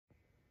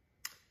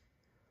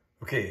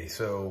Okay,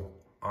 so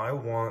I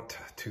want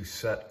to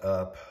set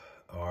up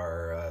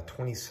our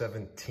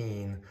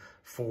 2017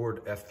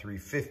 Ford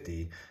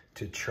F-350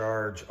 to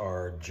charge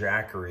our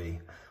Jackery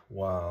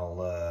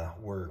while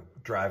we're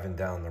driving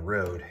down the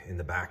road in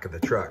the back of the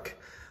truck.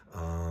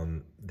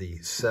 The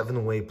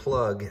 7-way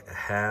plug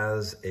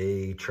has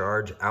a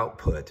charge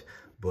output,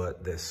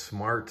 but the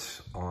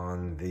smarts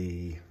on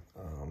the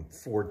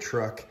Ford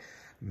truck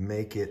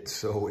make it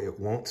so it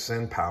won't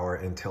send power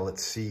until it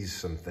sees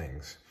some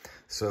things.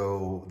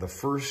 So the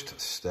first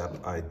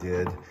step I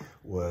did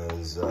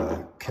was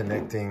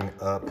connecting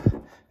up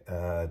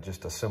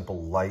just a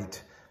simple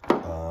light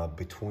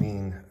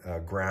between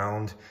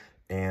ground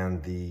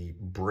and the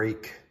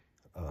brake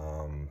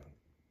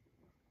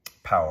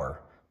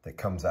power that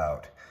comes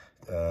out.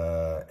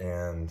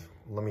 And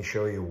let me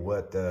show you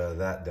what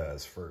that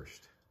does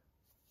first.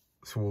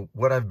 So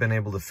what I've been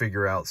able to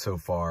figure out so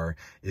far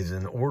is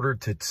in order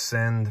to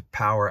send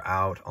power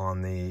out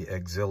on the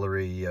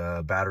auxiliary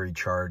battery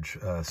charge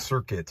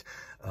circuit,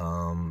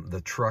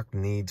 the truck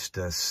needs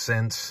to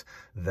sense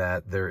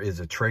that there is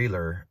a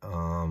trailer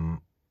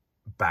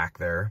back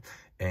there.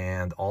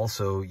 And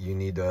also you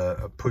need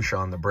to push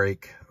on the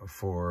brake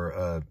for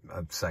a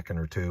second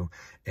or two,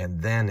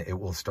 and then it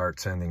will start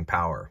sending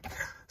power.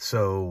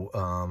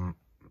 So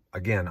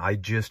again, I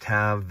just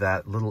have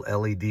that little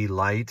LED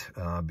light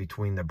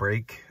between the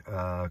brake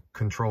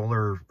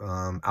controller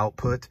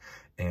output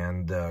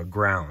and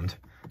ground.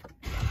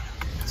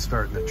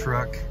 Starting the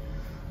truck,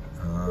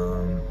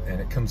 and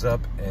it comes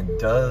up and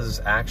does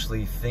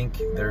actually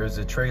think there is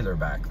a trailer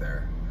back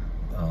there.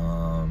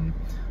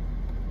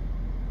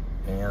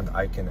 And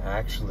I can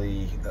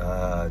actually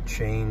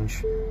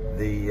change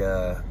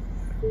the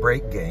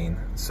brake gain,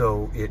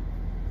 so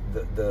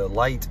the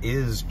light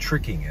is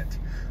tricking it.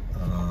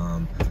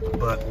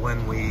 But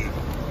when we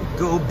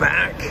go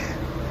back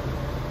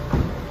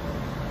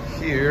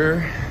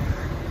here,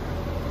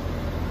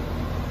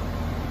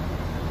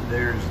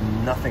 there's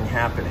nothing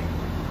happening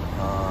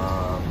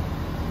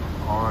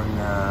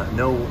on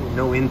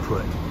no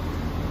input.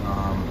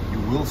 You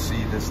will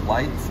see this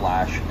light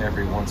flash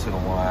every once in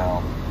a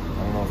while.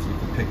 I don't know if you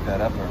can pick that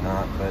up or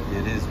not, but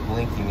it is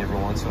blinking every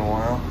once in a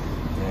while.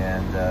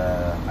 And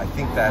I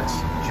think that's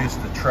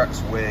just the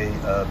truck's way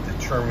of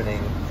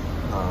determining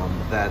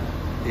that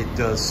it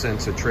does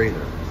sense a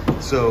trailer.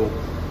 So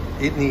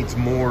it needs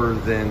more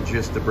than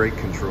just the brake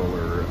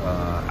controller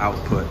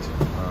output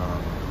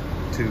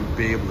to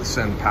be able to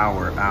send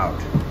power out,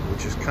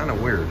 which is kind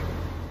of weird.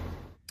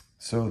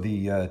 So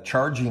the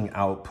charging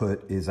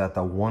output is at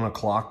the 1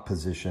 o'clock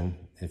position.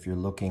 If you're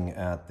looking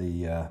at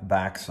the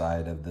back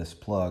side of this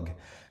plug,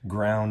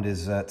 ground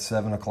is at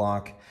 7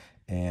 o'clock,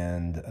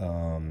 and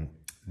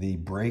the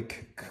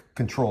brake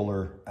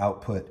controller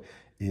output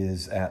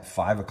is at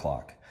 5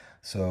 o'clock.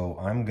 So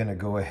I'm gonna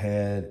go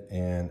ahead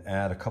and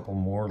add a couple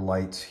more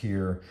lights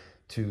here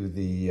to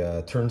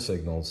the turn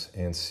signals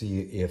and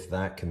see if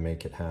that can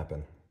make it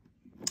happen.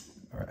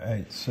 All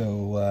right,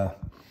 so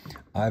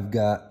I've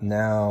got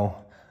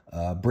now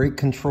brake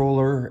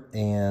controller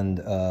and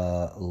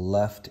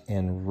left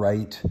and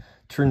right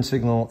turn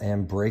signal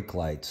and brake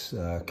lights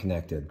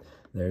connected.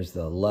 There's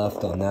the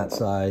left on that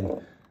side,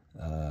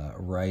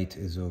 right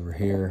is over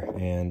here,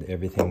 and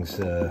everything's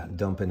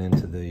dumping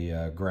into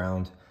the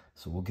ground.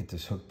 So we'll get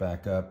this hooked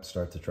back up,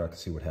 start the truck, and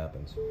see what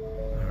happens.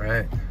 All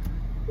right,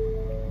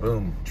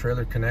 boom,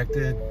 trailer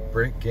connected,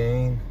 brake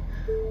gain.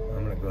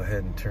 I'm gonna go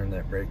ahead and turn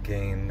that brake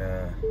gain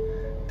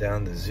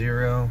down to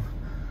 0.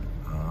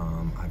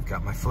 I've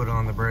got my foot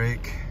on the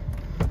brake.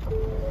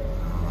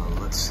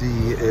 Let's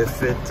see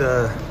if it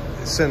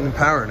is sending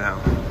power now.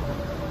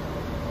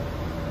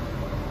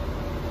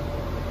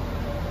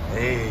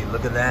 Hey,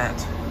 look at that.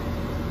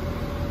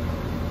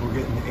 We're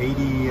getting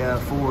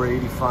 84,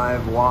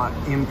 85 watt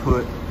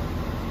input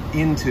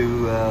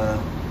into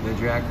the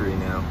Jackery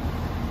now.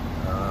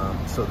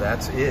 So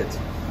that's it.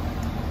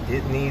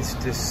 It needs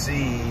to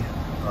see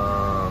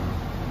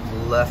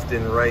left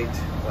and right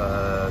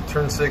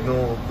turn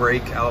signal,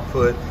 brake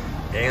output,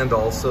 and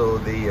also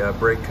the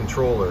brake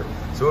controller.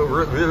 So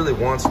it really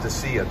wants to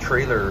see a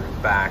trailer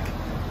back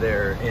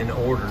there in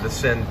order to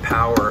send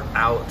power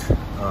out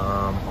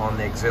on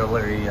the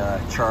auxiliary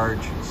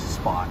charge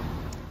spot.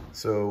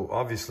 So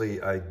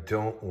obviously I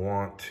don't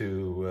want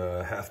to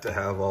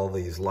have all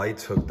these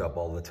lights hooked up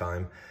all the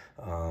time.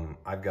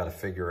 I've got to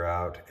figure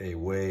out a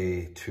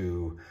way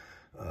to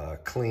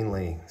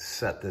cleanly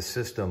set the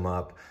system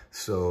up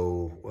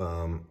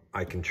so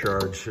I can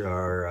charge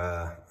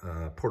our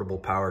portable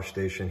power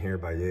station here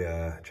by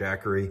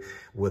Jackery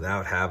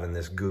without having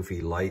this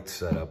goofy light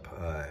set up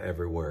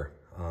everywhere.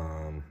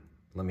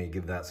 Let me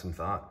give that some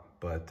thought.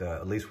 But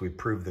at least we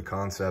proved the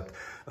concept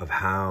of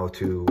how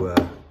to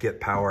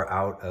get power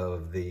out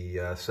of the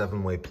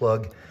 7-way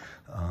plug.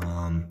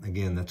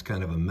 Again, that's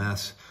kind of a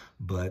mess,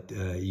 but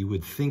you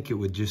would think it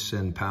would just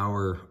send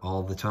power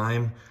all the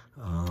time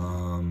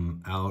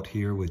out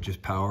here with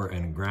just power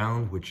and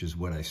ground, which is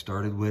what I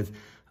started with.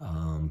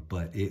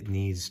 But it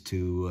needs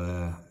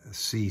to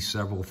see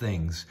several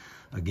things.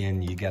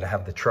 Again, you got to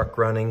have the truck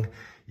running.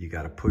 You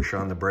got to push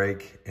on the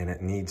brake, and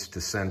it needs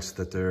to sense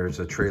that there's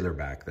a trailer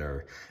back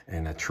there.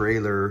 And a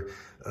trailer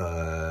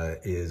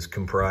is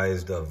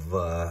comprised of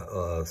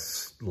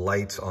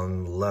lights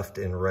on left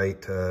and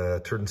right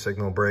turn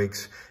signal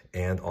brakes,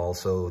 and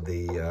also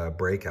the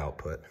brake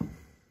output.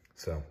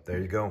 So there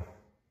you go.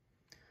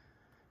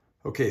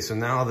 Okay, so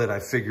now that I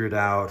figured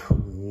out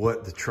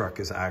what the truck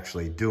is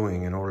actually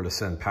doing in order to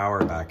send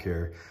power back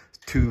here,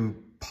 two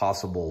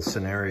possible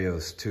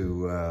scenarios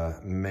to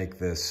make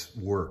this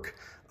work.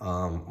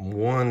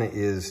 One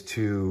is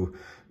to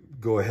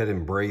go ahead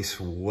and brace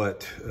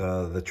what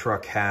the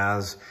truck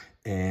has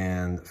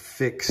and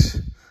fix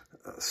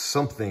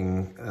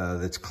something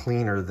that's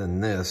cleaner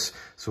than this,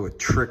 so it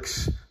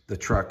tricks the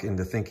truck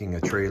into thinking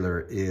a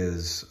trailer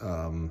is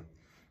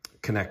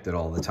connected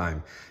all the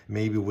time,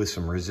 maybe with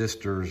some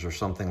resistors or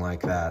something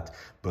like that.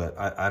 But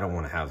I don't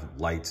want to have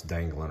lights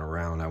dangling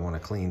around. I want a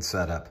clean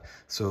setup.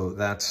 So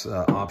that's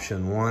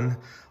option one.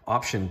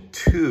 Option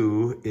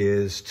two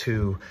is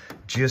to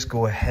just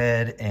go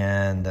ahead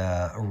and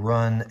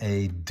run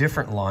a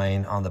different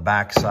line on the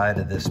back side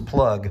of this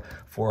plug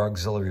for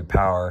auxiliary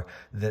power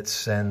that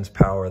sends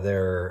power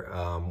there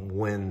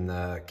when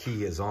the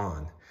key is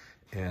on.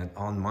 And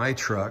on my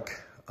truck,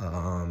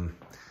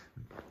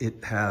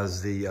 it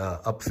has the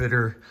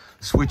upfitter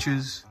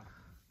switches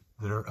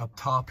that are up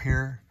top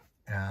here.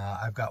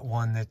 I've got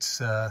one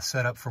that's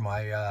set up for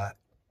my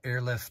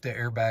airlift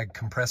airbag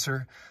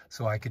compressor,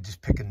 so I could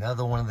just pick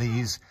another one of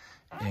these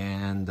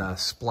and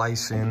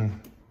splice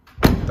in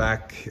the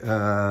back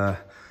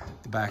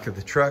of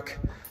the truck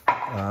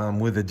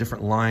with a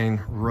different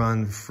line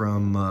run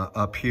from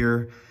up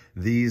here.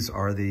 These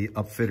are the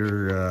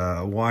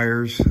upfitter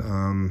wires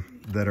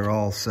that are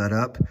all set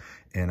up,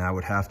 and I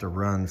would have to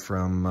run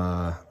from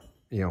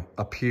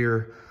up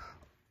here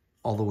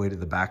all the way to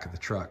the back of the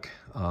truck,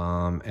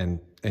 and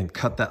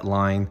cut that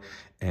line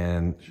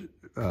and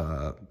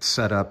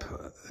set up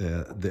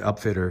the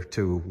upfitter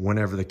to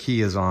whenever the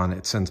key is on,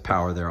 it sends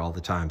power there all the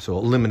time. So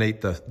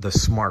eliminate the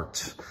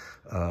smarts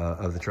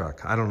of the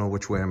truck. I don't know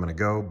which way I'm going to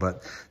go,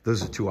 but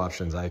those are two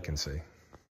options I can see.